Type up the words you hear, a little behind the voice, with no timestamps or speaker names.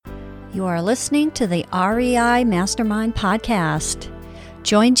You are listening to the REI Mastermind Podcast.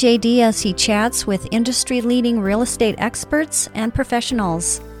 Join JD as he chats with industry-leading real estate experts and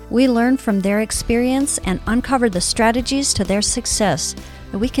professionals. We learn from their experience and uncover the strategies to their success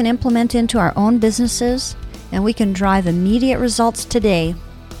that we can implement into our own businesses, and we can drive immediate results today.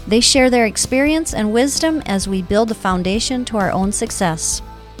 They share their experience and wisdom as we build a foundation to our own success.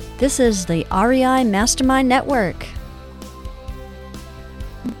 This is the REI Mastermind Network.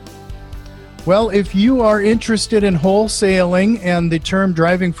 Well, if you are interested in wholesaling and the term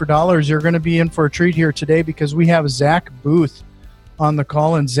driving for dollars, you're going to be in for a treat here today because we have Zack Boothe on the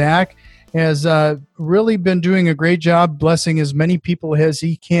call. And Zack has really been doing a great job blessing as many people as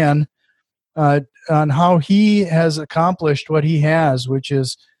he can on how he has accomplished what he has, which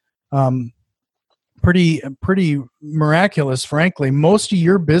is pretty miraculous, frankly. Most of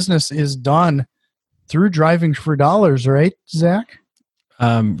your business is done through driving for dollars, right, Zack?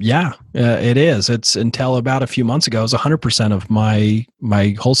 It is. It's until about a few months ago, it was 100% of my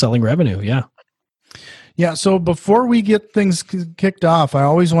wholesaling revenue. Yeah. Yeah. So before we get things kicked off, I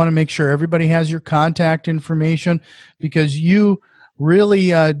always want to make sure everybody has your contact information because you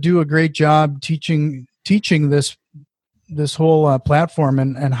really do a great job teaching this whole platform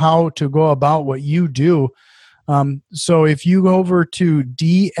and how to go about what you do. So if you go over to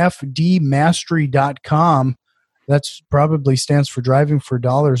dfdmastery.com, that's probably stands for Driving for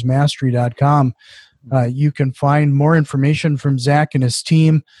Dollars Mastery.com. You can find more information from Zack and his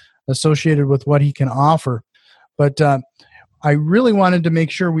team associated with what he can offer. But I really wanted to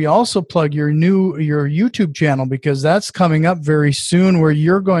make sure we also plug your YouTube channel because that's coming up very soon where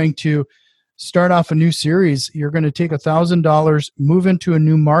you're going to start off a new series. You're going to take $1,000, move into a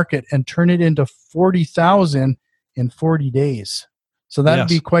new market, and turn it into $40,000 in 40 days. So that'd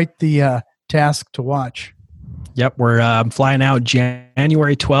be quite the task to watch. Yep, we're flying out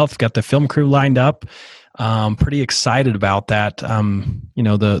January 12th. Got the film crew lined up. Pretty excited about that.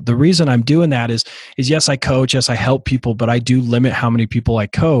 The reason I'm doing that is yes, I coach, yes, I help people, but I do limit how many people I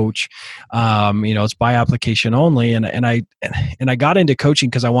coach. It's by application only, and I got into coaching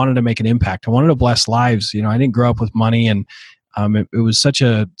because I wanted to make an impact. I wanted to bless lives. I didn't grow up with money, and it was such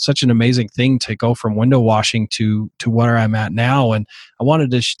an amazing thing to go from window washing to where I'm at now. And I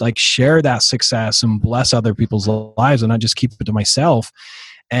wanted to share that success and bless other people's lives and not just keep it to myself.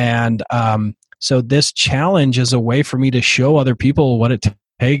 And so this challenge is a way for me to show other people what it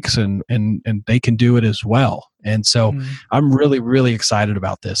takes and they can do it as well. And so I'm really, really excited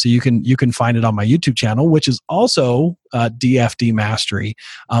about this. So you can find it on my YouTube channel, which is also DFD Mastery.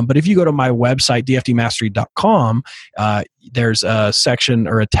 But if you go to my website, dfdmastery.com, there's a section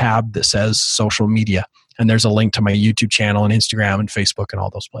or a tab that says social media. And there's a link to my YouTube channel and Instagram and Facebook and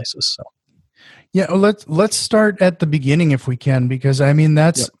all those places. So, yeah, let's start at the beginning if we can, because I mean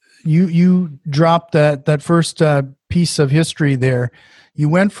that's you dropped that first piece of history there. You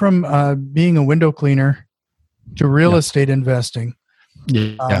went from being a window cleaner to real estate investing.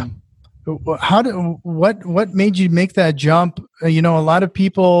 Yeah. What made you make that jump? A lot of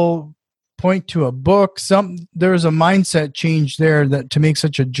people point to a book. There's a mindset change there to make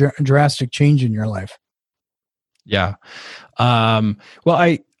such a drastic change in your life. Yeah.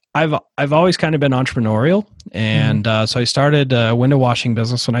 Well, I've always kind of been entrepreneurial, and so I started a window washing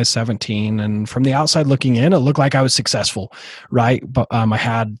business when I was 17. And from the outside looking in, it looked like I was successful, right? But I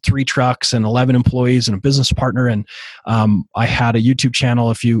had 3 trucks and 11 employees and a business partner, and I had a YouTube channel.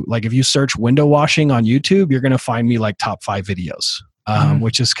 If you search window washing on YouTube, you're going to find me top 5 videos,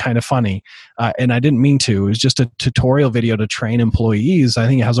 which is kind of funny. And I didn't mean to. It was just a tutorial video to train employees. I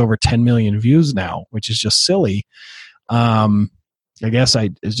think it has over 10 million views now, which is just silly. I guess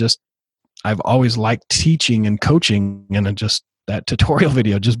I've always liked teaching and coaching, and that tutorial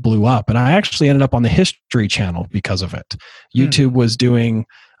video just blew up. And I actually ended up on the History Channel because of it. YouTube was doing,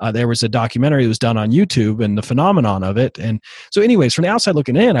 there was a documentary that was done on YouTube and the phenomenon of it. And so anyways, from the outside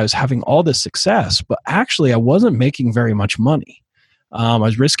looking in, I was having all this success, but actually I wasn't making very much money. I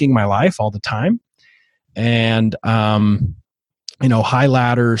was risking my life all the time. And, high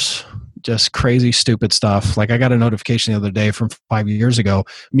ladders, just crazy, stupid stuff. I got a notification the other day from 5 years ago,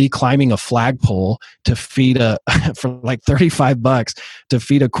 me climbing a flagpole to feed for $35 to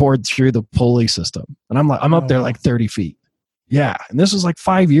feed a cord through the pulley system. And I'm up there 30 feet. Yeah. And this was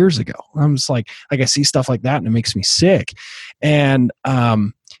 5 years ago. I'm just I see stuff like that and it makes me sick. And,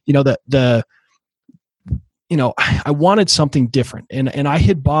 I wanted something different. And I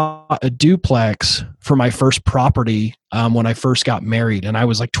had bought a duplex for my first property when I first got married, and I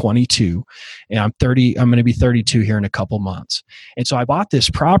was 22, and I'm 30. I'm going to be 32 here in a couple months. And so I bought this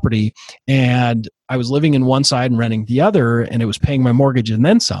property, and I was living in one side and renting the other, and it was paying my mortgage and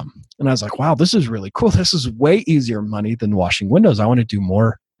then some. And I was like, wow, this is really cool. This is way easier money than washing windows. I want to do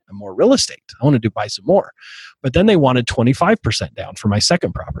more real estate. I want to buy some more. But then they wanted 25% down for my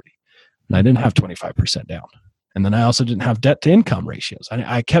second property. And I didn't have 25% down. And then I also didn't have debt to income ratios.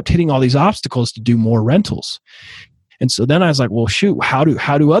 I kept hitting all these obstacles to do more rentals. And so then I was like, well, shoot, how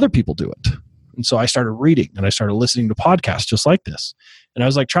do other people do it? And so I started reading and I started listening to podcasts just like this. And I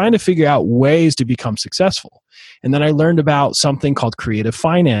was like trying to figure out ways to become successful. And then I learned about something called creative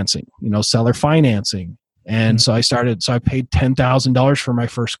financing, seller financing. And so I paid $10,000 for my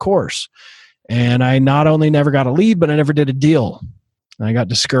first course. And I not only never got a lead, but I never did a deal. And I got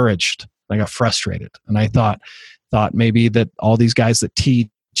discouraged. I got frustrated. And I thought maybe that all these guys that teach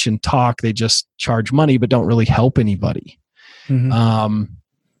and talk, they just charge money, but don't really help anybody. Mm-hmm.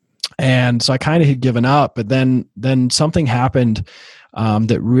 And so I kind of had given up, but then something happened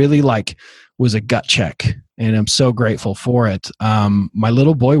that really was a gut check. And I'm so grateful for it. My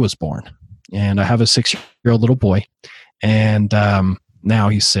little boy was born, and I have a 6-year-old little boy, and now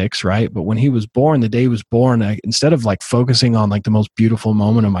he's 6, right? But when he was born, the day he was born, instead of focusing on the most beautiful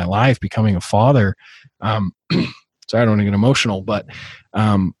moment of my life, becoming a father, sorry, I don't want to get emotional, but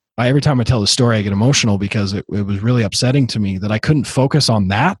every time I tell the story, I get emotional because it was really upsetting to me that I couldn't focus on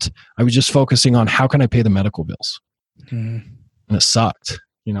that. I was just focusing on how can I pay the medical bills. Mm-hmm. And it sucked.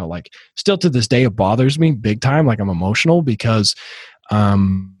 Still to this day, it bothers me big time. I'm emotional because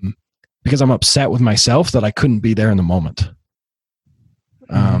I'm upset with myself that I couldn't be there in the moment.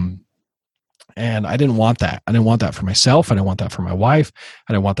 And I didn't want that. I didn't want that for myself. I didn't want that for my wife.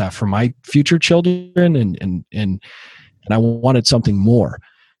 I didn't want that for my future children. And I wanted something more.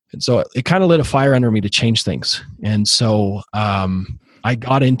 And so it kind of lit a fire under me to change things. And so I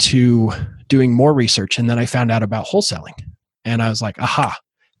got into doing more research, and then I found out about wholesaling. And I was like, aha,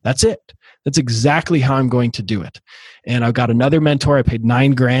 that's it. That's exactly how I'm going to do it. And I've got another mentor. I paid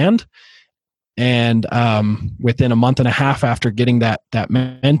 $9,000. And within a month and a half after getting that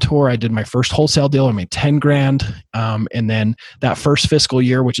mentor, I did my first wholesale deal. I made $10,000. And then that first fiscal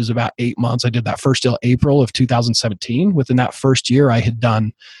year, which is about 8 months, I did that first deal April of 2017. Within that first year, I had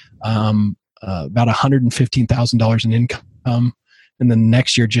done about $115,000 in income. And then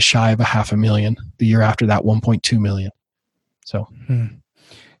next year, just shy of $500,000. The year after that, $1.2 million. So,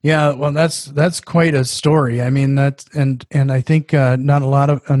 yeah, well, that's quite a story. I mean, and I think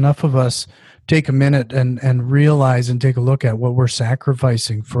not enough of us take a minute and realize and take a look at what we're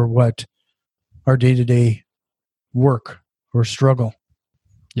sacrificing for what our day-to-day work or struggle.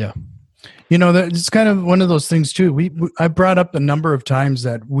 Yeah. It's kind of one of those things too. I brought up a number of times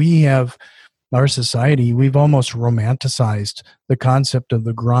that our society, we've almost romanticized the concept of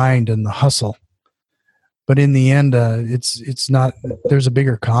the grind and the hustle. But in the end, it's not, there's a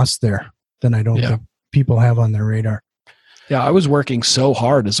bigger cost there than I don't think people have on their radar. Yeah, I was working so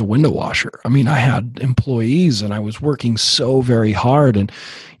hard as a window washer. I mean, I had employees and I was working so very hard. And,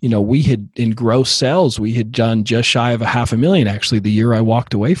 we had, in gross sales, we had done just shy of $500,000 actually the year I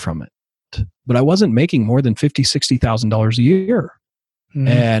walked away from it. But I wasn't making more than $50,000, $60,000 a year. Mm-hmm.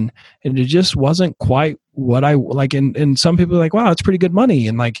 And it just wasn't quite what I like. And some people are like, wow, it's pretty good money.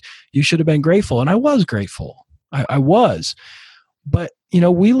 And you should have been grateful. And I was grateful. I was. But,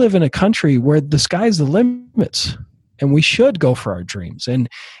 we live in a country where the sky's the limits. And we should go for our dreams. And,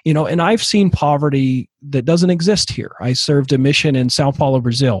 and I've seen poverty that doesn't exist here. I served a mission in Sao Paulo,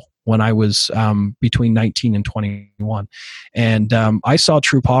 Brazil when I was between 19 and 21. And I saw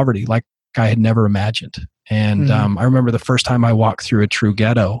true poverty like I had never imagined. And I remember the first time I walked through a true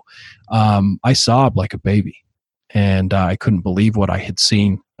ghetto, I sobbed like a baby. And I couldn't believe what I had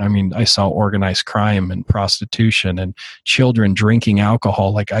seen. I mean, I saw organized crime and prostitution and children drinking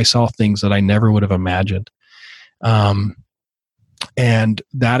alcohol. I saw things that I never would have imagined. And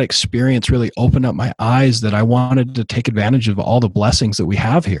that experience really opened up my eyes that I wanted to take advantage of all the blessings that we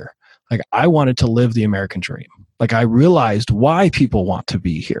have here. I wanted to live the American dream. I realized why people want to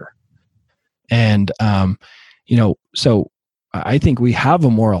be here. And, so I think we have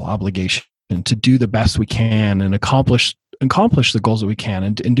a moral obligation to do the best we can and accomplish the goals that we can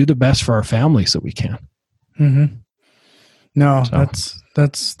and do the best for our families that we can. Mm-hmm. No, so.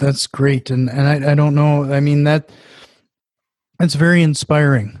 That's great. And I don't know. I mean, that's very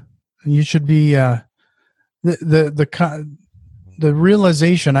inspiring. You should be, the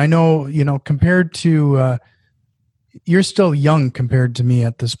realization, I know, compared to, you're still young compared to me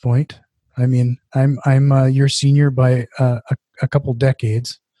at this point. I mean, I'm your senior by a couple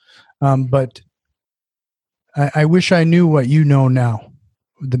decades. But I wish I knew what you know now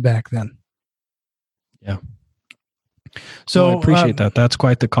back then. Yeah. So I appreciate that. That's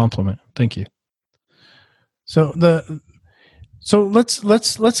quite the compliment. Thank you. So So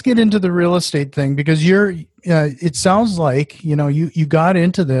let's get into the real estate thing, because it sounds like, you got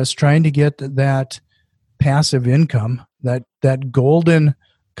into this trying to get that passive income, that golden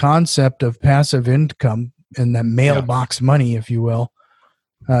concept of passive income, and that mailbox money, if you will,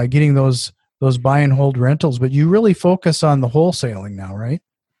 getting those buy and hold rentals. But you really focus on the wholesaling now, right?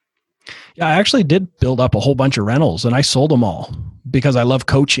 Yeah, I actually did build up a whole bunch of rentals, and I sold them all because I love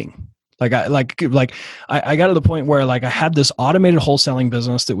coaching. I got to the point where like I had this automated wholesaling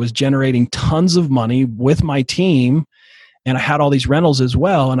business that was generating tons of money with my team, and I had all these rentals as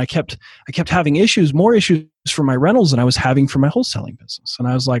well. And I kept having more issues for my rentals than I was having for my wholesaling business. And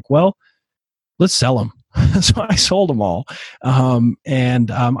I was like, well, let's sell them. So I sold them all. I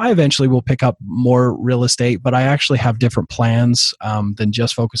eventually will pick up more real estate, but I actually have different plans than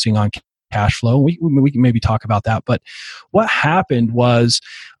just focusing on cash flow. We can maybe talk about that. But what happened was,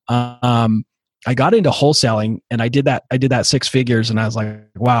 I got into wholesaling, and I did that 6 figures, and I was like,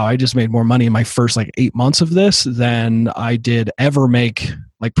 wow, I just made more money in my first 8 months of this than I did ever make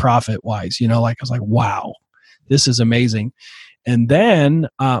profit wise. I was like, wow, this is amazing. And then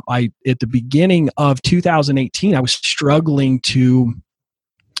at the beginning of 2018, I was struggling to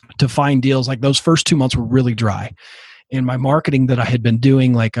find deals. Like those first 2 months were really dry. And my marketing that I had been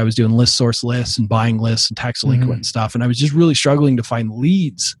doing, I was doing list source lists and buying lists and tax delinquent and stuff. And I was just really struggling to find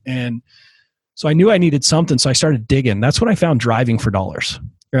leads. And so I knew I needed something. So I started digging. That's when I found Driving for Dollars.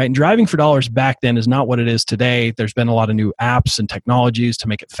 Right. And Driving for Dollars back then is not what it is today. There's been a lot of new apps and technologies to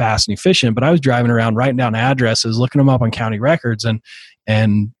make it fast and efficient. But I was driving around, writing down addresses, looking them up on county records and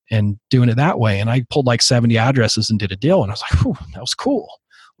doing it that way. And I pulled 70 addresses and did a deal. And I was like, whew, that was cool.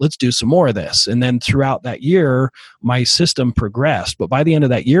 Let's do some more of this. And then throughout that year, my system progressed. But by the end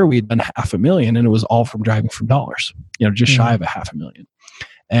of that year, we had done $500,000, and it was all from Driving for Dollars, just shy of $500,000.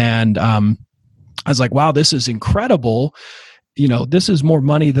 And I was like, wow, this is incredible. This is more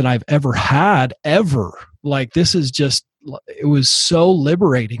money than I've ever had, ever. This is just, it was so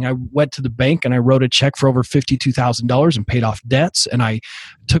liberating. I went to the bank and I wrote a check for over $52,000 and paid off debts. And I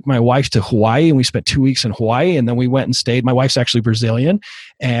took my wife to Hawaii, and we spent 2 weeks in Hawaii. And then we went and stayed. My wife's actually Brazilian.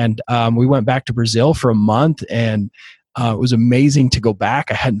 And we went back to Brazil for a month, and it was amazing to go back.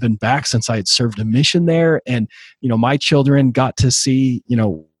 I hadn't been back since I had served a mission there. And, my children got to see,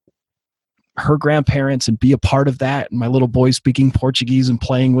 her grandparents and be a part of that. And my little boy speaking Portuguese and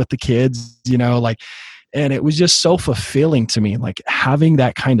playing with the kids, and it was just so fulfilling to me. Having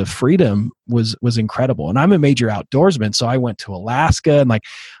that kind of freedom was incredible. And I'm a major outdoorsman. So I went to Alaska, and I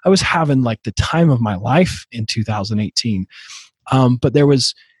was having the time of my life in 2018. But there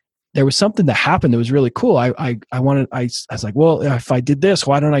was something that happened that was really cool. I was like, well, if I did this,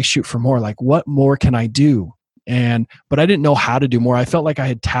 why don't I shoot for more? What more can I do? But I didn't know how to do more. I felt like I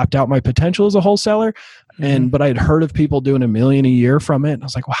had tapped out my potential as a wholesaler, but I had heard of people doing $1 million a year from it. And I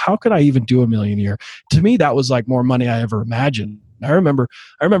was like, well, how could I even do $1 million a year? To me, that was more money I ever imagined. I remember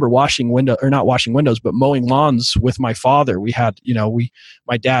not washing windows, but mowing lawns with my father. We had,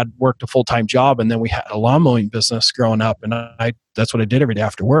 my dad worked a full-time job, and then we had a lawn mowing business growing up. And that's what I did every day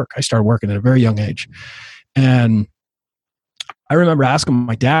after work. I started working at a very young age. And I remember asking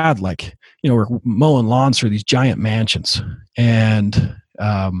my dad, we're mowing lawns for these giant mansions. And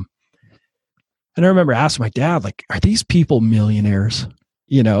I remember asking my dad, are these people millionaires?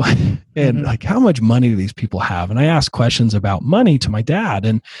 And how much money do these people have? And I asked questions about money to my dad,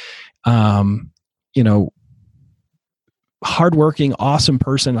 and, hardworking, awesome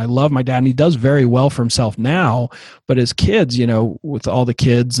person. I love my dad, and he does very well for himself now, but as kids, with all the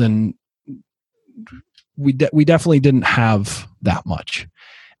kids, and we definitely didn't have that much.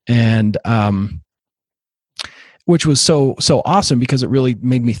 And, which was so awesome, because it really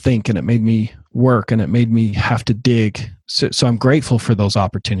made me think, and it made me work, and it made me have to dig. So I'm grateful for those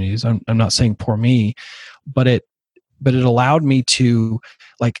opportunities. I'm not saying poor me, but it allowed me to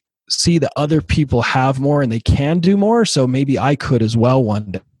see that other people have more and they can do more. So maybe I could as well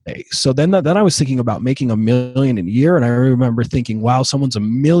one day. So then I was thinking about making $1 million in a year. And I remember thinking, wow, someone's a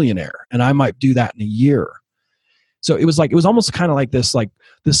millionaire and I might do that in a year. So it was almost kind of this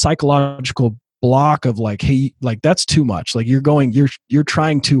psychological block of hey, that's too much. You're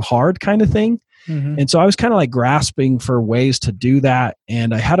trying too hard kind of thing. Mm-hmm. And so I was kind of grasping for ways to do that.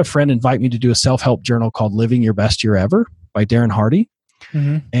 And I had a friend invite me to do a self-help journal called Living Your Best Year Ever by Darren Hardy.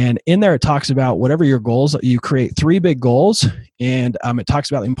 Mm-hmm. And in there, it talks about whatever your goals, you create 3 big goals. And it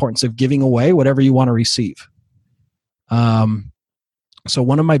talks about the importance of giving away whatever you want to receive. So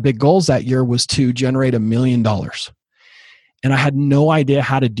one of my big goals that year was to generate $1 million. And I had no idea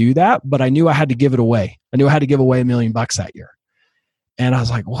how to do that, but I knew I had to give it away. I knew I had to give away $1 million that year. And I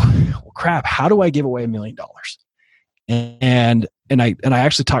was like, well, crap, how do I give away $1 million? And I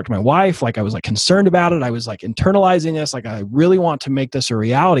actually talked to my wife, like I was like concerned about it. I was like internalizing this, like I really want to make this a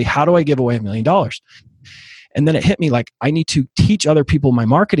reality. How do I give away $1 million? And then it hit me like I need to teach other people my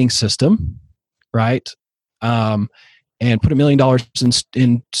marketing system, right? And put $1 million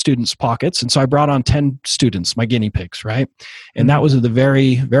in students' pockets. And so I brought on 10 students, my guinea pigs, right? And that was at the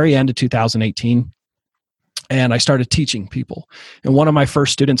very, very end of 2018. And I started teaching people. And one of my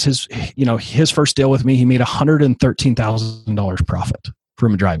first students, his first deal with me, he made $113,000 profit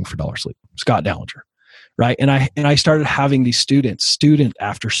from driving for dollar sleep. Scott Dallinger, right? And I started having these students, student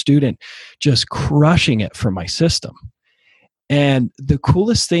after student, just crushing it for my system. And the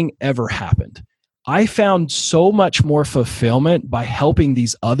coolest thing ever happened. I found so much more fulfillment by helping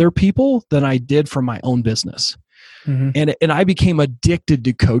these other people than I did from my own business. And I became addicted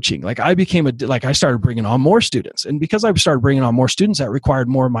to coaching. Like I started bringing on more students, and because I started bringing on more students, that required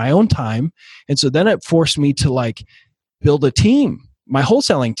more of my own time. And so then it forced me to like build a team, my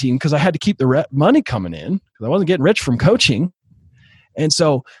wholesaling team, because I had to keep the money coming in because I wasn't getting rich from coaching. And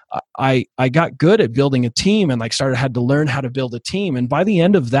so I got good at building a team and had to learn how to build a team. And by the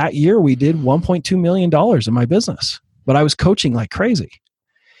end of that year, we did $1.2 million in my business, but I was coaching like crazy.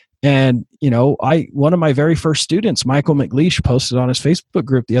 And, one of my very first students, Michael McLeish, posted on his Facebook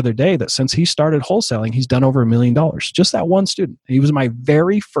group the other day that since he started wholesaling, he's done over $1 million. Just that one student. He was my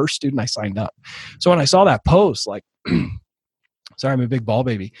very first student I signed up. So when I saw that post, like, sorry, I'm a big ball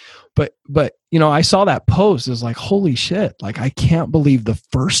baby, but I saw that post. It was like, holy shit. Like, I can't believe the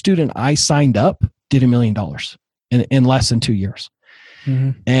first student I signed up did $1 million in less than 2 years.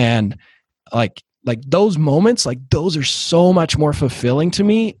 And like those moments, like those are so much more fulfilling to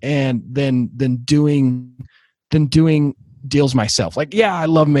me and than doing deals myself. Like, yeah, I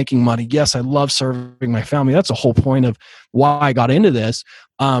love making money. Yes, I love serving my family. That's the whole point of why I got into this.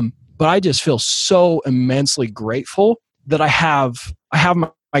 But I just feel so immensely grateful that I have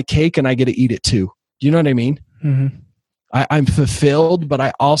my cake and I get to eat it too. Do you know what I mean? I'm fulfilled, but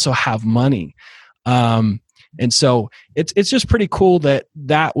I also have money. And so it's just pretty cool that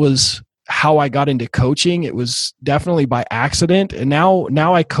was how I got into coaching. It was definitely by accident. And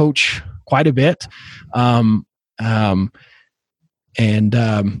now I coach quite a bit. I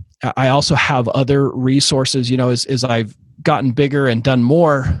also have other resources, as I've gotten bigger and done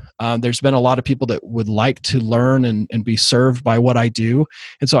more. There's been a lot of people that would like to learn and be served by what I do.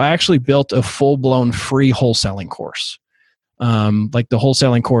 And so I actually built a full-blown free wholesaling course. Like the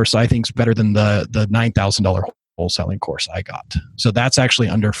wholesaling course, I think is better than the $9,000 wholesaling course I got. So that's actually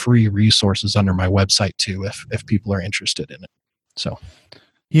under free resources under my website too, if people are interested in it. So.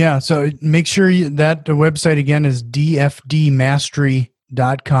 Yeah. So make sure that the website again is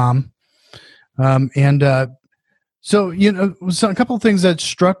dfdmastery.com. So, a couple of things that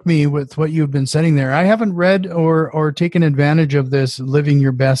struck me with what you've been saying there. I haven't read or taken advantage of this Living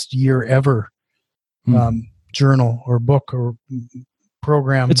Your Best Year Ever journal or book or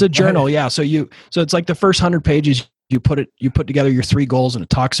program. It's a journal. Yeah. So it's like the first 100 pages, you put together your 3 goals and it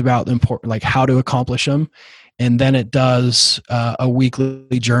talks about the important, like how to accomplish them. And then it does a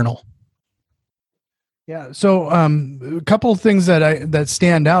weekly journal. Yeah. So a couple of things that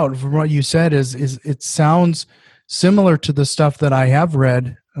stand out from what you said is it sounds similar to the stuff that I have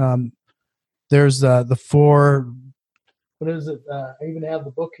read. There's the 4, what is it? I even have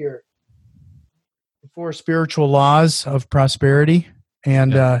the book here. The 4 Spiritual Laws of Prosperity.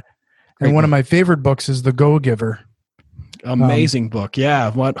 And one of my favorite books is The Go-Giver. Amazing book.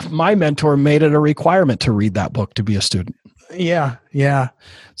 Yeah. My mentor made it a requirement to read that book to be a student. Yeah. Yeah.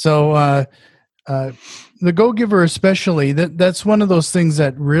 So, The Go-Giver especially, that's one of those things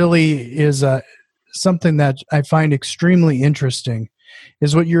that really is something that I find extremely interesting,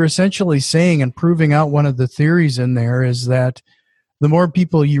 is what you're essentially saying and proving out one of the theories in there is that the more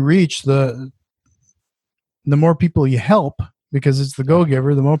people you reach, the more people you help, because it's the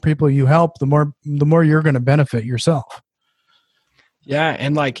go-giver, the more people you help, the more you're going to benefit yourself. Yeah.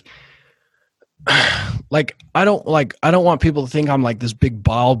 And like I don't want people to think I'm like this big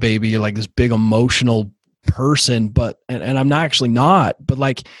ball baby, like this big emotional person, but, and I'm actually not, but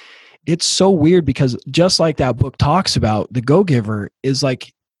like, it's so weird because just like that book talks about, the go-giver is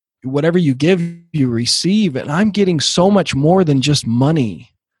like, whatever you give, you receive. And I'm getting so much more than just money.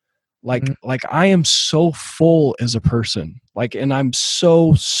 Like I am so full as a person, like, and I'm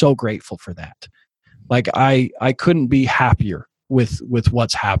so grateful for that. Like I couldn't be happier with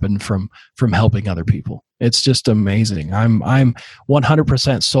what's happened from helping other people. It's just amazing. I'm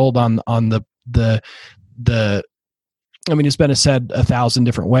 100% sold on the I mean, it's been said 1,000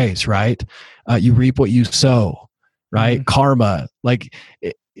 different ways, right? You reap what you sow, right? Karma, like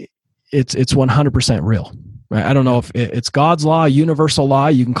it's 100% real. right? I don't know if it's God's law, universal law.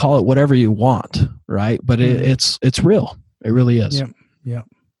 You can call it whatever you want, right? But it's real. It really is. Yep. Yep.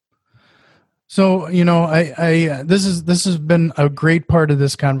 So, I this has been a great part of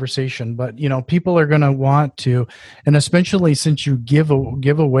this conversation, but people are going to want to, and especially since you give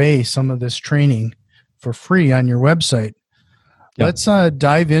away some of this training for free on your website, let's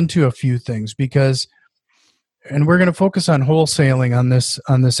dive into a few things and we're going to focus on wholesaling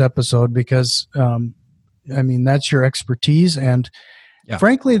on this episode because, that's your expertise, and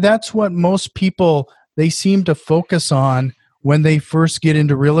frankly, that's what most people they seem to focus on when they first get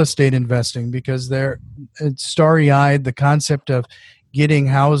into real estate investing, because they're starry-eyed, the concept of getting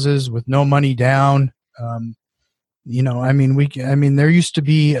houses with no money down. There used to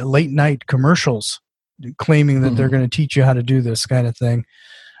be late night commercials claiming that they're going to teach you how to do this kind of thing.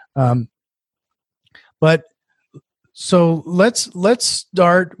 But so let's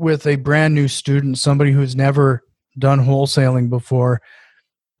start with a brand new student, somebody who's never done wholesaling before,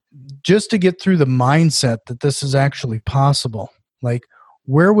 just to get through the mindset that this is actually possible. Like,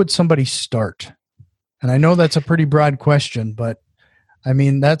 where would somebody start? And I know that's a pretty broad question, but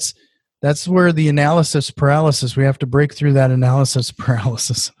that's where the analysis paralysis, we have to break through that analysis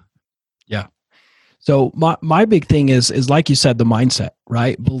paralysis. Yeah. So my big thing is like you said, the mindset,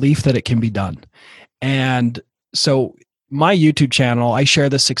 right? Belief that it can be done. And so my YouTube channel, I share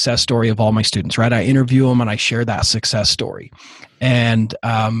the success story of all my students, right? I interview them and I share that success story. And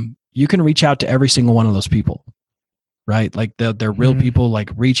you can reach out to every single one of those people, right? Like they're real people, like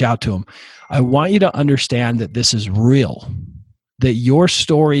reach out to them. I want you to understand that this is real, that your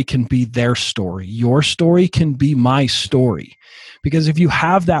story can be their story. Your story can be my story. Because if you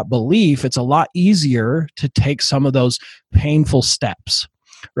have that belief, it's a lot easier to take some of those painful steps,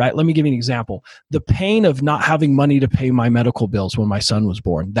 right? Let me give you an example. The pain of not having money to pay my medical bills when my son was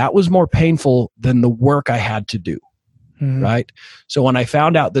born, that was more painful than the work I had to do. Right? So when I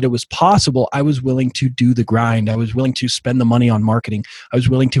found out that it was possible, I was willing to do the grind. I was willing to spend the money on marketing. I was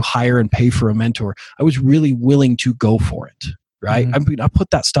willing to hire and pay for a mentor. I was really willing to go for it. Right? I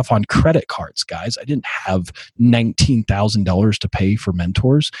put that stuff on credit cards, guys. I didn't have $19,000 to pay for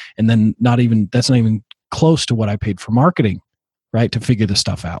mentors. And then that's not even close to what I paid for marketing, right? To figure this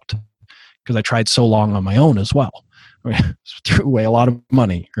stuff out. Because I tried so long on my own as well. I threw away a lot of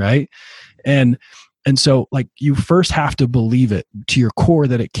money, right? And so, like, you first have to believe it to your core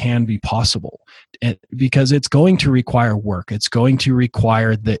that it can be possible, because it's going to require work. It's going to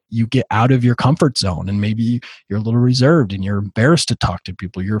require that you get out of your comfort zone, and maybe you're a little reserved and you're embarrassed to talk to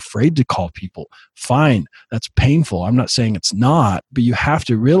people. You're afraid to call people. Fine. That's painful. I'm not saying it's not, but you have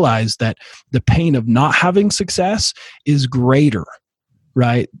to realize that the pain of not having success is greater,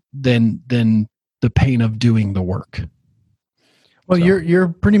 right, than the pain of doing the work. Well, so you're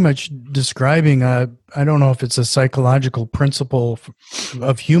pretty much describing I don't know if it's a psychological principle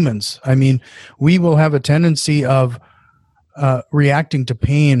of humans. I mean, we will have a tendency of reacting to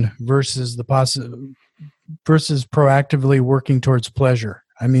pain versus versus proactively working towards pleasure.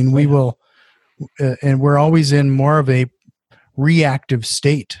 I mean, we will, and we're always in more of a reactive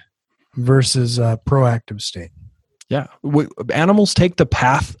state versus a proactive state. Yeah, animals take the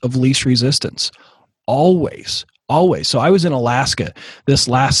path of least resistance, always. So I was in Alaska this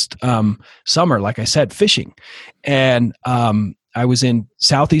last summer, like I said, fishing. And I was in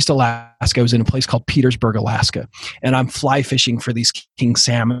Southeast Alaska. I was in a place called Petersburg, Alaska. And I'm fly fishing for these king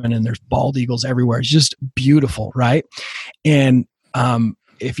salmon, and there's bald eagles everywhere. It's just beautiful, right? And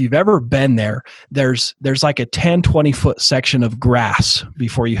if you've ever been there, there's like a 10, 20-foot section of grass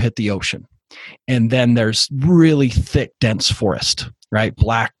before you hit the ocean. And then there's really thick, dense forest, right?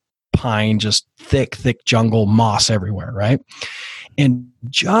 Black pine, just thick jungle, moss everywhere, right? And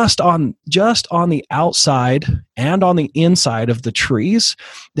just on the outside and on the inside of the trees,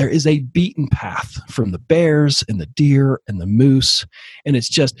 there is a beaten path from the bears and the deer and the moose. And it's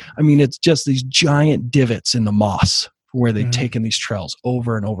just these giant divots in the moss where they've taken these trails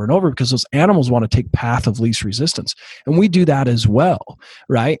over and over and over, because those animals want to take path of least resistance. And we do that as well,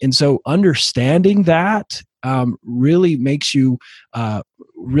 right? And so understanding that really makes you,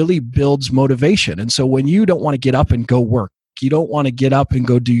 really builds motivation. And so when you don't want to get up and go work, you don't want to get up and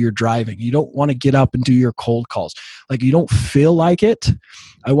go do your driving, you don't want to get up and do your cold calls, like you don't feel like it,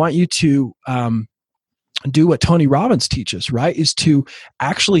 I want you to do what Tony Robbins teaches, right? Is to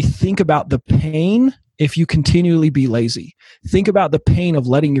actually think about the pain if you continually be lazy. Think about the pain of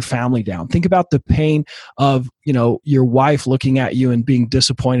letting your family down. Think about the pain of, your wife looking at you and being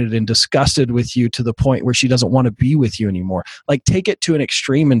disappointed and disgusted with you to the point where she doesn't want to be with you anymore. Like, take it to an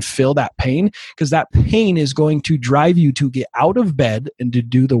extreme and feel that pain, because that pain is going to drive you to get out of bed and to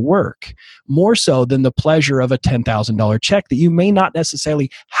do the work, more so than the pleasure of a $10,000 check that you may not necessarily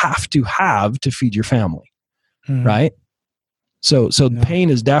have to feed your family. Right? So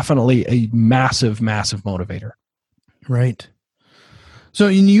pain is definitely a massive, massive motivator. Right. So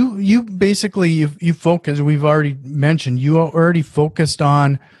you basically, you focus, we've already mentioned, you already focused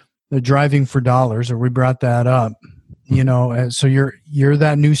on the driving for dollars, or we brought that up, so you're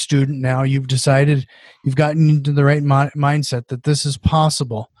that new student now. You've decided, you've gotten into the right mindset that this is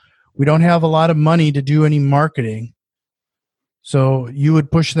possible. We don't have a lot of money to do any marketing. So you would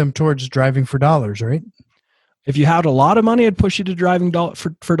push them towards driving for dollars, right? If you had a lot of money, I'd push you to driving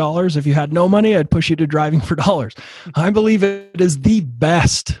for dollars. If you had no money, I'd push you to driving for dollars. I believe it is the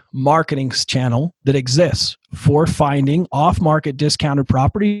best marketing channel that exists for finding off-market discounted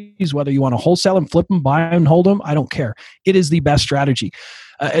properties, whether you want to wholesale them, flip them, buy them, hold them. I don't care. It is the best strategy.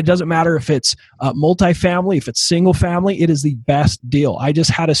 It doesn't matter if it's multifamily, if it's single family, it is the best deal. I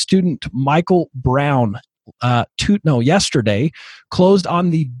just had a student, Michael Brown, yesterday, closed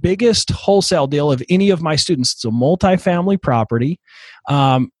on the biggest wholesale deal of any of my students. It's a multifamily property.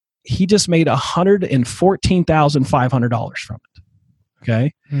 He just made $114,500 from it.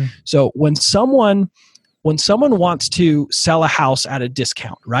 Okay. So when someone wants to sell a house at a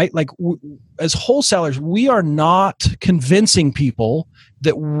discount, right? Like as wholesalers, we are not convincing people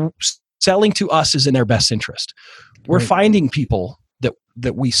that selling to us is in their best interest. We're finding people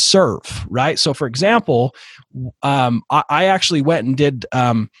that we serve, right? So for example, I actually went and did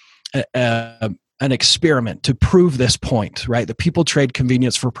an experiment to prove this point, right? That people trade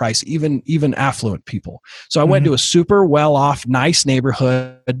convenience for price, even affluent people. So I went to a super well-off, nice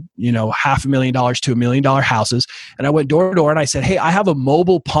neighborhood, $500,000 to $1 million houses. And I went door to door and I said, hey, I have a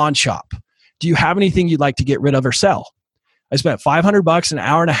mobile pawn shop. Do you have anything you'd like to get rid of or sell? I spent $500 an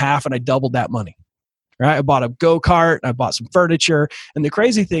hour and a half and I doubled that money. Right? I bought a go-kart, I bought some furniture. And the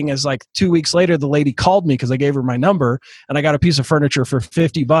crazy thing is, like 2 weeks later, the lady called me because I gave her my number and I got a piece of furniture for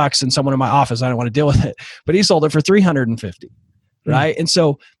 $50 and someone in my office, I don't want to deal with it, but he sold it for $350. Right. And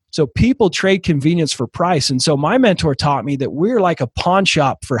so people trade convenience for price. And so my mentor taught me that we're like a pawn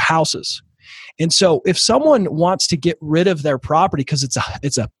shop for houses. And so if someone wants to get rid of their property because it's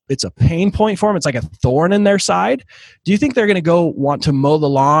a pain point for them, it's like a thorn in their side, do you think they're going to go want to mow the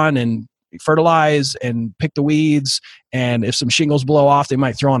lawn and fertilize and pick the weeds, and if some shingles blow off, they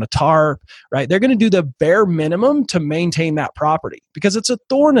might throw on a tarp, right? They're going to do the bare minimum to maintain that property because it's a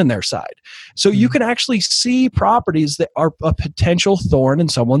thorn in their side. So you can actually see properties that are a potential thorn in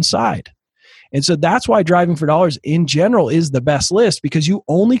someone's side. And so that's why driving for dollars in general is the best list, because you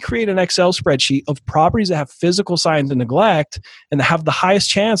only create an Excel spreadsheet of properties that have physical signs of neglect and that have the highest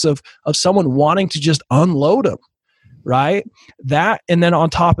chance of someone wanting to just unload them. Right? That, and then on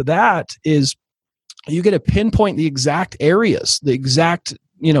top of that is you get to pinpoint the exact areas, the exact,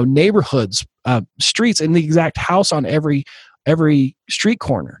 neighborhoods, streets, and the exact house on every street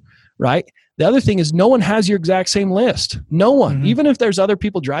corner. Right? The other thing is no one has your exact same list. No one, even if there's other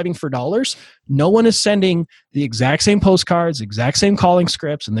people driving for dollars, no one is sending the exact same postcards, exact same calling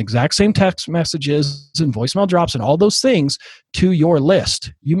scripts, and the exact same text messages and voicemail drops and all those things to your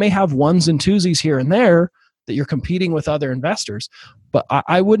list. You may have ones and twosies here and there that you're competing with other investors. But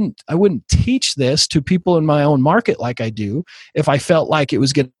I wouldn't teach this to people in my own market like I do if I felt like it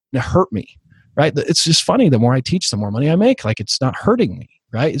was going to hurt me, right? It's just funny. The more I teach, the more money I make. Like, it's not hurting me,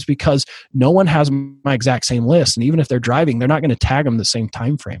 right? It's because no one has my exact same list. And even if they're driving, they're not going to tag them the same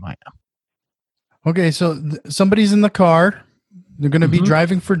time frame I am. Okay, so somebody's in the car. They're going to be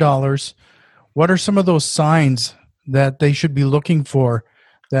driving for dollars. What are some of those signs that they should be looking for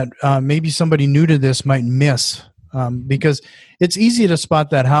that maybe somebody new to this might miss? Because it's easy to spot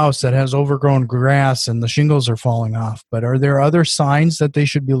that house that has overgrown grass and the shingles are falling off. But are there other signs that they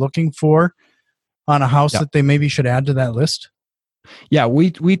should be looking for on a house that they maybe should add to that list? Yeah,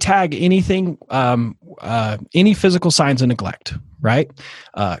 we tag anything, any physical signs of neglect, right?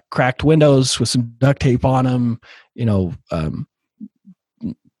 Cracked windows with some duct tape on them,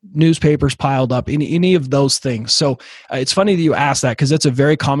 newspapers piled up, any of those things. So it's funny that you ask that, because that's a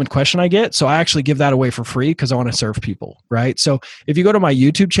very common question I get. So I actually give that away for free because I want to serve people, right? So if you go to my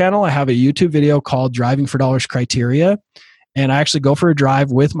YouTube channel, I have a YouTube video called Driving for Dollars Criteria. And I actually go for a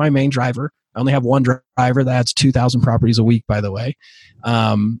drive with my main driver. I only have one driver that adds 2,000 properties a week, by the way.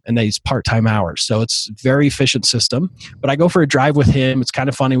 And he's part-time hours. So it's a very efficient system. But I go for a drive with him. It's kind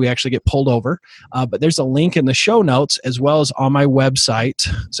of funny. We actually get pulled over. But there's a link in the show notes as well as on my website.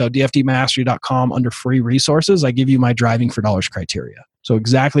 So dfdmastery.com under free resources, I give you my driving for dollars criteria. So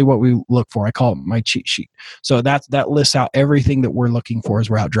exactly what we look for. I call it my cheat sheet. So that lists out everything that we're looking for as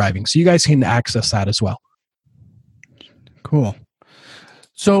we're out driving. So you guys can access that as well. Cool.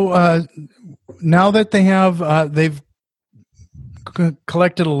 So now that they have, they've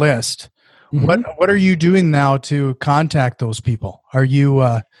collected a list. Mm-hmm. What are you doing now to contact those people? Are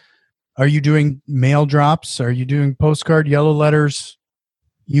you doing mail drops? Are you doing postcard, yellow letters?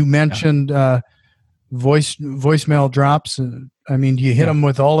 You mentioned voicemail drops. I mean, do you hit them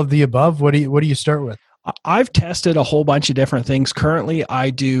with all of the above? What do you start with? I've tested a whole bunch of different things. Currently, I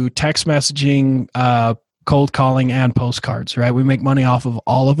do text messaging, cold calling, and postcards, right? We make money off of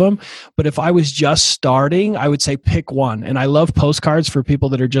all of them. But if I was just starting, I would say pick one. And I love postcards for people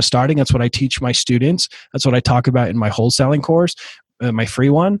that are just starting. That's what I teach my students. That's what I talk about in my wholesaling course, my free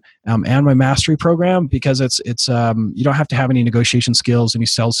one, and my mastery program, because it's you don't have to have any negotiation skills, any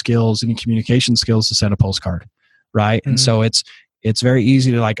sales skills, any communication skills to send a postcard, right? Mm-hmm. And so it's very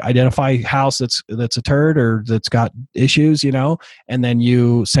easy to like identify a house that's a turd or that's got issues, and then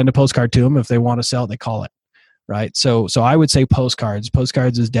you send a postcard to them. If they want to sell it, they call it, right? So I would say postcards.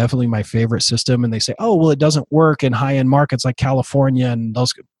 Postcards is definitely my favorite system. And they say, oh, well, it doesn't work in high-end markets like California and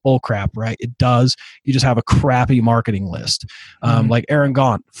those bull crap, right? It does. You just have a crappy marketing list. Like Aaron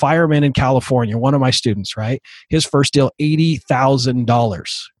Gaunt, fireman in California, one of my students, right? His first deal, $80,000.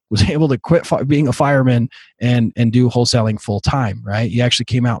 Was able to quit being a fireman and do wholesaling full time, right? He actually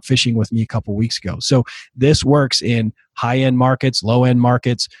came out fishing with me a couple weeks ago. So this works in high-end markets, low-end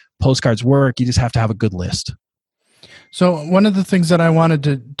markets. Postcards work. You just have to have a good list. So one of the things that I wanted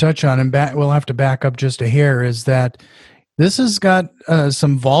to touch on, and we'll have to back up just a hair, is that this has got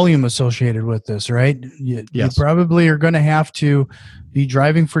some volume associated with this, right? You probably are going to have to be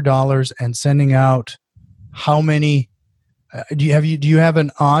driving for dollars and sending out how many. Do you have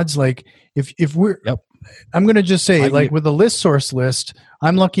an odds? Like if we're, I'm going to just say with the list source list,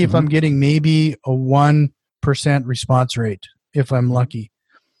 I'm lucky if I'm getting maybe a 1% response rate, if I'm lucky.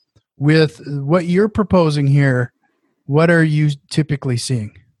 With what you're proposing here, what are you typically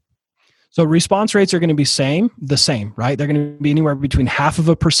seeing? So response rates are going to be the same, right? They're going to be anywhere between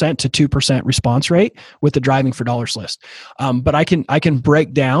 0.5% to 2% response rate with the driving for dollars list. But I can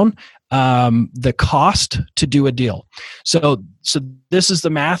break down the cost to do a deal. So this is the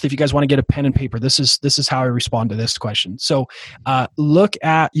math. If you guys want to get a pen and paper, this is how I respond to this question. So look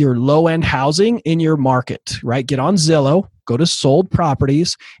at your low end housing in your market, right? Get on Zillow, go to sold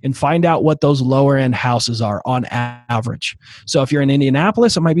properties, and find out what those lower end houses are on average. So if you're in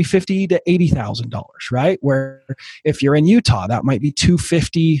Indianapolis, it might be $50,000 to $80,000, right? Where if you're in Utah, that might be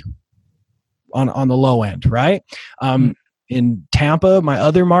 $250,000 on the low end, right? In Tampa, my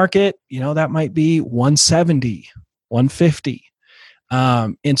other market, that might be $170,000,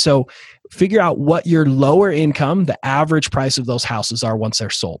 $150,000. And so figure out what your lower income, the average price of those houses are once they're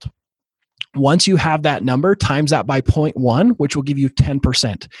sold. Once you have that number, times that by 0.1, which will give you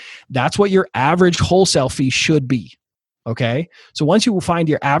 10%. That's what your average wholesale fee should be. Okay. So once you find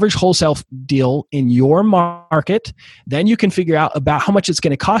your average wholesale deal in your market, then you can figure out about how much it's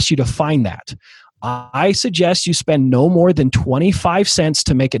going to cost you to find that. I suggest you spend no more than 25 cents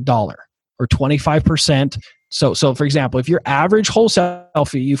to make $1 or 25%. So for example, if your average wholesale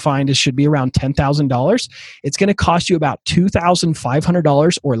fee you find should be around $10,000, it's going to cost you about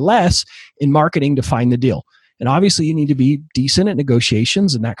 $2,500 or less in marketing to find the deal. And obviously you need to be decent at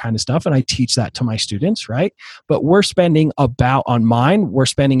negotiations and that kind of stuff. And I teach that to my students, right? But we're spending we're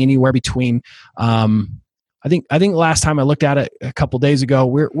spending anywhere between, I think last time I looked at it a couple days ago,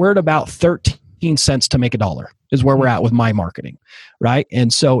 we're at about 13 cents to make $1 is where we're at with my marketing, right?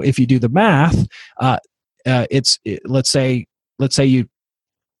 And so if you do the math, let's say you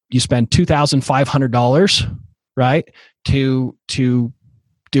spend $2,500, right, to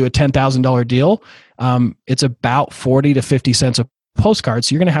do a $10,000 deal. It's about 40 to 50 cents a postcard.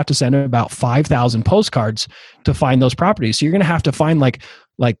 So you're going to have to send about 5,000 postcards to find those properties. So you're going to have to find like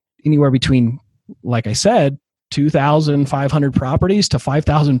anywhere between, like I said, 2,500 properties to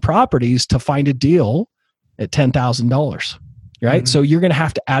 5,000 properties to find a deal at $10,000, right? Mm-hmm. So you're going to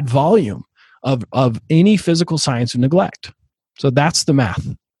have to add volume of any physical signs of neglect. So that's the math.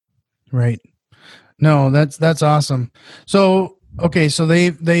 Right. No, that's awesome. So, okay. So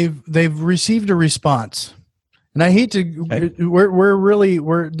they've received a response, and I hate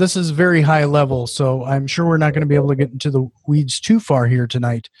to, this is very high level. So I'm sure we're not going to be able to get into the weeds too far here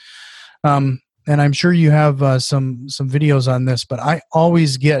tonight. And I'm sure you have some videos on this, but I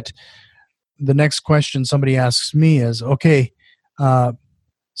always get the next question somebody asks me is, okay,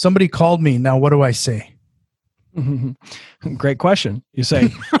 somebody called me. Now, what do I say? Great question. You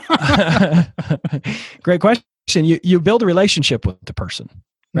say, great question. You build a relationship with the person,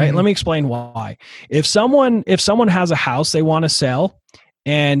 right? Mm-hmm. Let me explain why. If someone has a house they want to sell,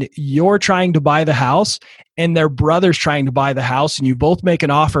 and you're trying to buy the house, and their brother's trying to buy the house, and you both make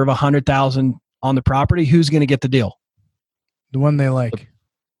an offer of $100,000 on the property, who's going to get the deal? The one they like.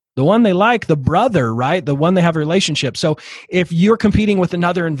 The one they like, the brother, right? The one they have a relationship. So if you're competing with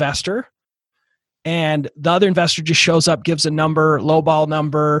another investor, and the other investor just shows up, gives a number, lowball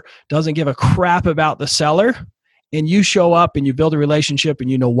number, doesn't give a crap about the seller, and you show up and you build a relationship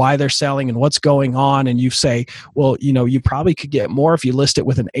and you know why they're selling and what's going on, and you say, well, you probably could get more if you list it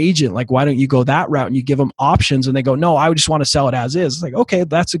with an agent. Like, why don't you go that route? And you give them options, and they go, no, I just want to sell it as is. It's like, okay,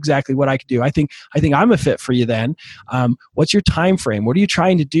 that's exactly what I could do. I think I'm a fit for you then. What's your time frame? What are you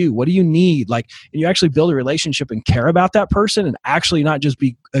trying to do? What do you need? Like, and you actually build a relationship and care about that person, and actually not just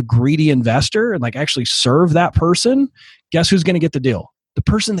be a greedy investor, and like actually serve that person. Guess who's going to get the deal? The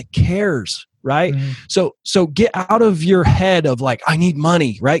person that cares. Right. Mm-hmm. So get out of your head of like, I need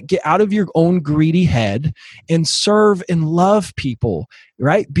money, right? Get out of your own greedy head and serve and love people,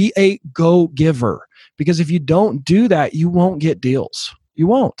 right? Be a go-giver, because if you don't do that, you won't get deals. You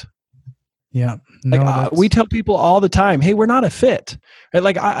won't. Yeah. No, like we tell people all the time, hey, we're not a fit. Right?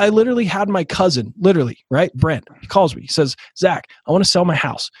 Like I literally had my cousin, right? Brent, he calls me, he says, Zach, I want to sell my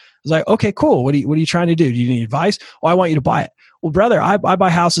house. I was like, okay, cool. What are you trying to do? Do you need advice? Oh, I want you to buy it. Well, brother, I buy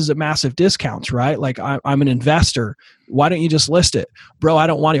houses at massive discounts, right? Like I'm an investor. Why don't you just list it? Bro, I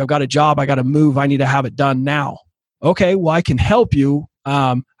don't want to. I've got a job. I got to move. I need to have it done now. Okay, well, I can help you.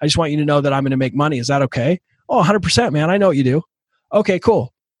 I just want you to know that I'm going to make money. Is that okay? Oh, 100%, man. I know what you do. Okay,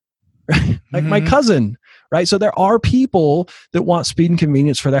 cool. Like my cousin, right? So there are people that want speed and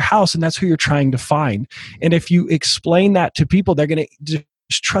convenience for their house, and that's who you're trying to find. And if you explain that to people, they're going to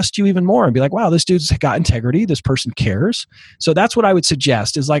trust you even more and be like, wow, this dude's got integrity. This person cares. So that's what I would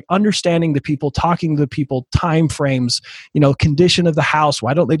suggest is like understanding the people, talking to the people, time frames, condition of the house.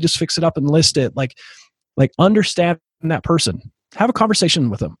 Why don't they just fix it up and list it? Like understand that person, have a conversation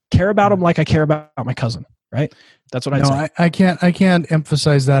with them, care about them like I care about my cousin, right? That's what I'd say. I can't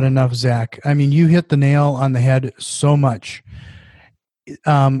emphasize that enough, Zach. I mean, you hit the nail on the head so much.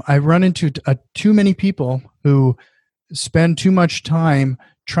 I run into too many people who spend too much time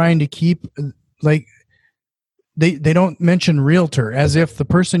trying to keep, like, they don't mention realtor as if the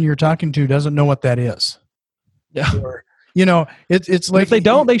person you're talking to doesn't know what that is. Yeah. Or, it's like, if they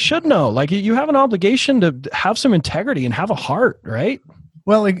don't, they should know. Like, you have an obligation to have some integrity and have a heart, right?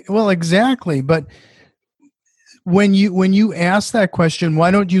 Well, exactly. But when you ask that question,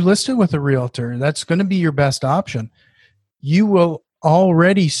 why don't you list it with a realtor? That's going to be your best option. You will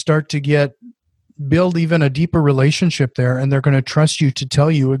already start to build even a deeper relationship there, and they're going to trust you to tell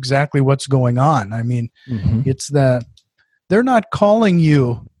you exactly what's going on. I mean, it's that they're not calling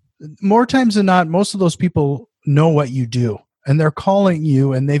you. More times than not, most of those people know what you do, and they're calling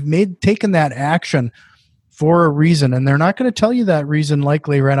you, and they've taken that action for a reason, and they're not going to tell you that reason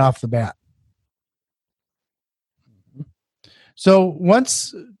likely right off the bat. So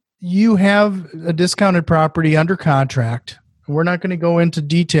once you have a discounted property under contract, we're not going to go into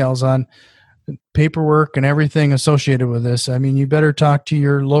details on paperwork and everything associated with this. I mean, you better talk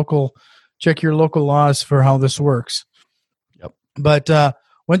to check your local laws for how this works. Yep. But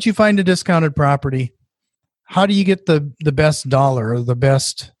once you find a discounted property, how do you get the best dollar, or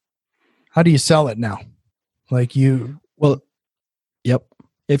how do you sell it now? Yep.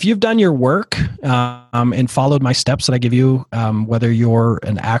 If you've done your work and followed my steps that I give you, whether you're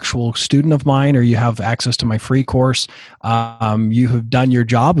an actual student of mine or you have access to my free course, you have done your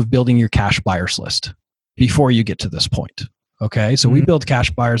job of building your cash buyers list before you get to this point. Okay, so we build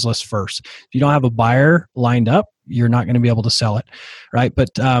cash buyers list first. If you don't have a buyer lined up, you're not going to be able to sell it, right?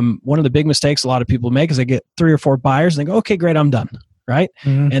 But one of the big mistakes a lot of people make is they get 3 or 4 buyers and they go, okay, great, I'm done, right?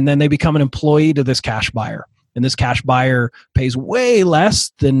 And then they become an employee to this cash buyer. And this cash buyer pays way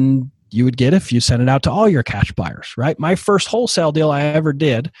less than you would get if you sent it out to all your cash buyers, right? My first wholesale deal I ever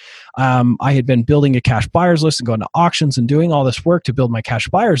did, I had been building a cash buyers list and going to auctions and doing all this work to build my cash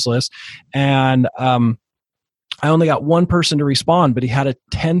buyers list. And I only got one person to respond, but he had a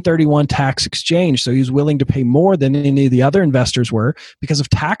 1031 tax exchange. So he was willing to pay more than any of the other investors were because of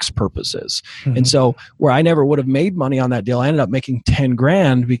tax purposes. And so where I never would have made money on that deal, I ended up making 10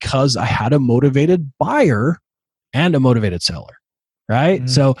 grand because I had a motivated buyer and a motivated seller, right? Mm-hmm.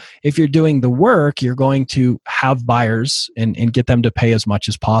 So if you're doing the work, you're going to have buyers and get them to pay as much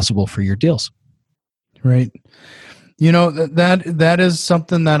as possible for your deals. Right. That is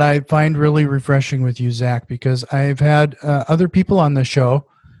something that I find really refreshing with you, Zack, because I've had other people on the show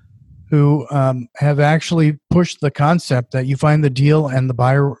who have actually pushed the concept that you find the deal and the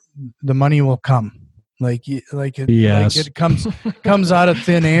buyer, the money will come. Yes. It comes out of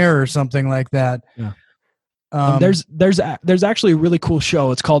thin air or something like that. Yeah. There's actually a really cool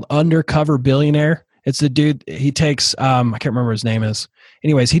show. It's called Undercover Billionaire. It's the dude. He takes I can't remember what his name is.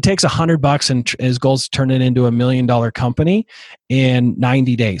 Anyways, he takes $100 and his goal is to turn it into $1 million company in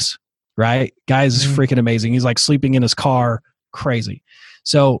 90 days. Right? Guy's freaking amazing. He's like sleeping in his car, crazy.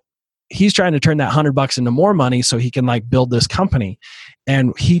 So he's trying to turn that $100 into more money so he can like build this company.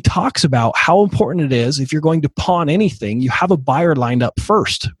 And he talks about how important it is if you're going to pawn anything, you have a buyer lined up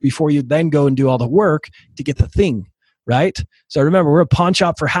first before you then go and do all the work to get the thing, right? So remember, we're a pawn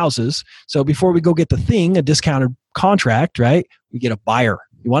shop for houses. So before we go get the thing, a discounted contract, right? We get a buyer.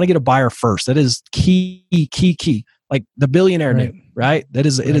 You want to get a buyer first. That is key. Like the billionaire knew, right? It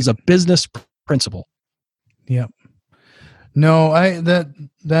is a business principle. Yeah. No,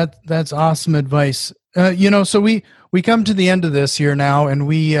 that's awesome advice. So we come to the end of this here now, and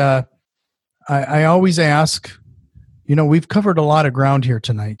I always ask, we've covered a lot of ground here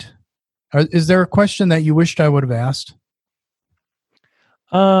tonight. Is there a question that you wished I would have asked?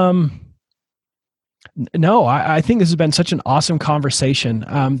 No, I think this has been such an awesome conversation.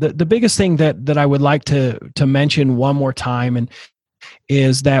 The biggest thing that I would like to mention one more time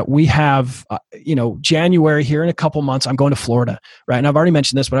is that we have, January here in a couple months, I'm going to Florida, right? And I've already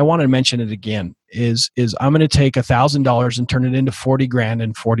mentioned this, but I wanted to mention it again, is I'm going to take $1,000 and turn it into 40 grand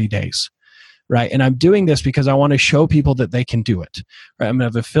in 40 days, right? And I'm doing this because I want to show people that they can do it, right? I'm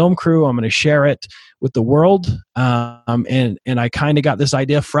going to have a film crew. I'm going to share it with the world. And I kind of got this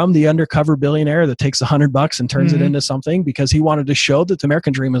idea from the undercover billionaire that takes $100 and turns it into something, because he wanted to show that the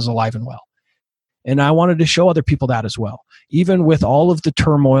American dream is alive and well. And I wanted to show other people that as well, even with all of the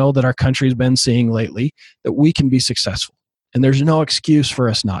turmoil that our country's been seeing lately, that we can be successful. And there's no excuse for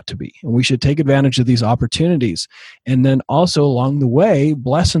us not to be. And we should take advantage of these opportunities. And then also along the way,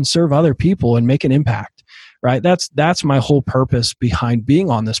 bless and serve other people and make an impact, right? That's my whole purpose behind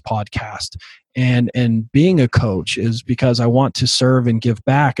being on this podcast and being a coach, is because I want to serve and give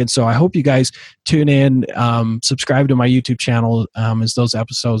back. And so I hope you guys tune in, subscribe to my YouTube channel as those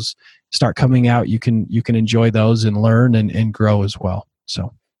episodes start coming out. You can enjoy those and learn and grow as well.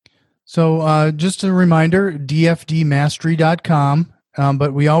 So just a reminder, dfdmastery.com.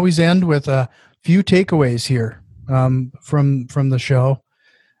 But we always end with a few takeaways here from the show.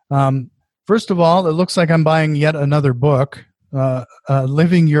 First of all, it looks like I'm buying yet another book,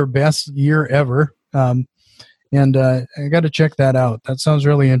 Living Your Best Year Ever. And I got to check that out. That sounds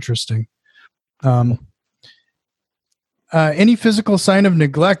really interesting. Any physical sign of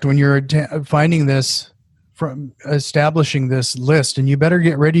neglect when you're finding this, from establishing this list, and you better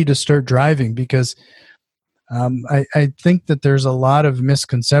get ready to start driving, because I think that there's a lot of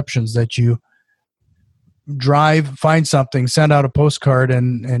misconceptions that you drive, find something, send out a postcard,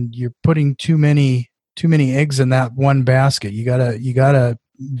 and you're putting too many eggs in that one basket. You gotta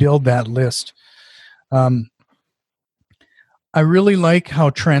build that list. I really like how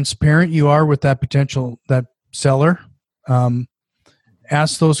transparent you are with that seller.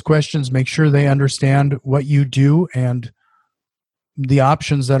 Ask those questions, make sure they understand what you do and the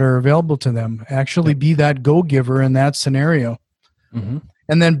options that are available to them. Actually be that go-giver in that scenario. Mm-hmm.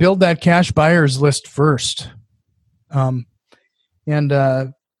 And then build that cash buyers list first. And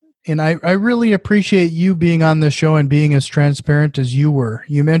I really appreciate you being on the show and being as transparent as you were.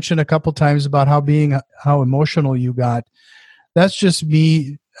 You mentioned a couple times about how emotional you got. That's just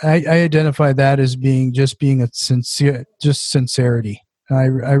me. I identify that as being a sincere, just sincerity. I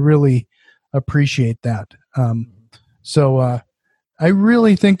really appreciate that. So I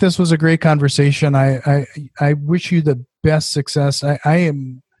really think this was a great conversation. I wish you the best success. I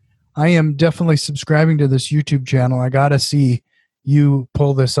am definitely subscribing to this YouTube channel. I got to see you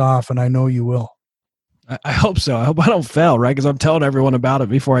pull this off, and I know you will. I hope so. I hope I don't fail, right? Because I'm telling everyone about it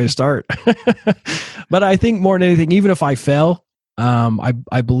before I start. But I think more than anything, even if I fail,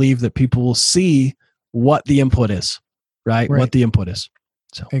 I believe that people will see what the input is, right? What the input is.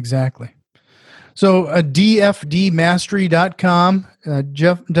 So exactly. So dfdmastery.com.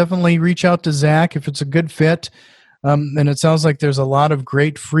 Definitely reach out to Zack if it's a good fit. And it sounds like there's a lot of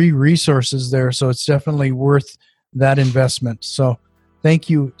great free resources there. So it's definitely worth that investment. So thank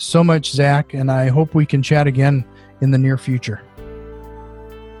you so much, Zack. And I hope we can chat again in the near future.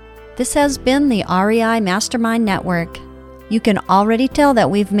 This has been the REI Mastermind Network. You can already tell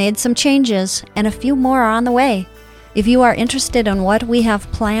that we've made some changes, and a few more are on the way. If you are interested in what we have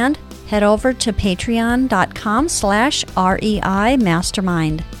planned, head over to patreon.com/REI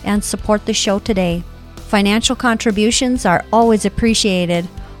Mastermind and support the show today. Financial contributions are always appreciated,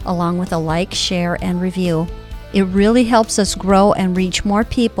 along with a like, share, and review. It really helps us grow and reach more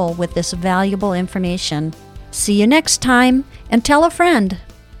people with this valuable information. See you next time, and tell a friend.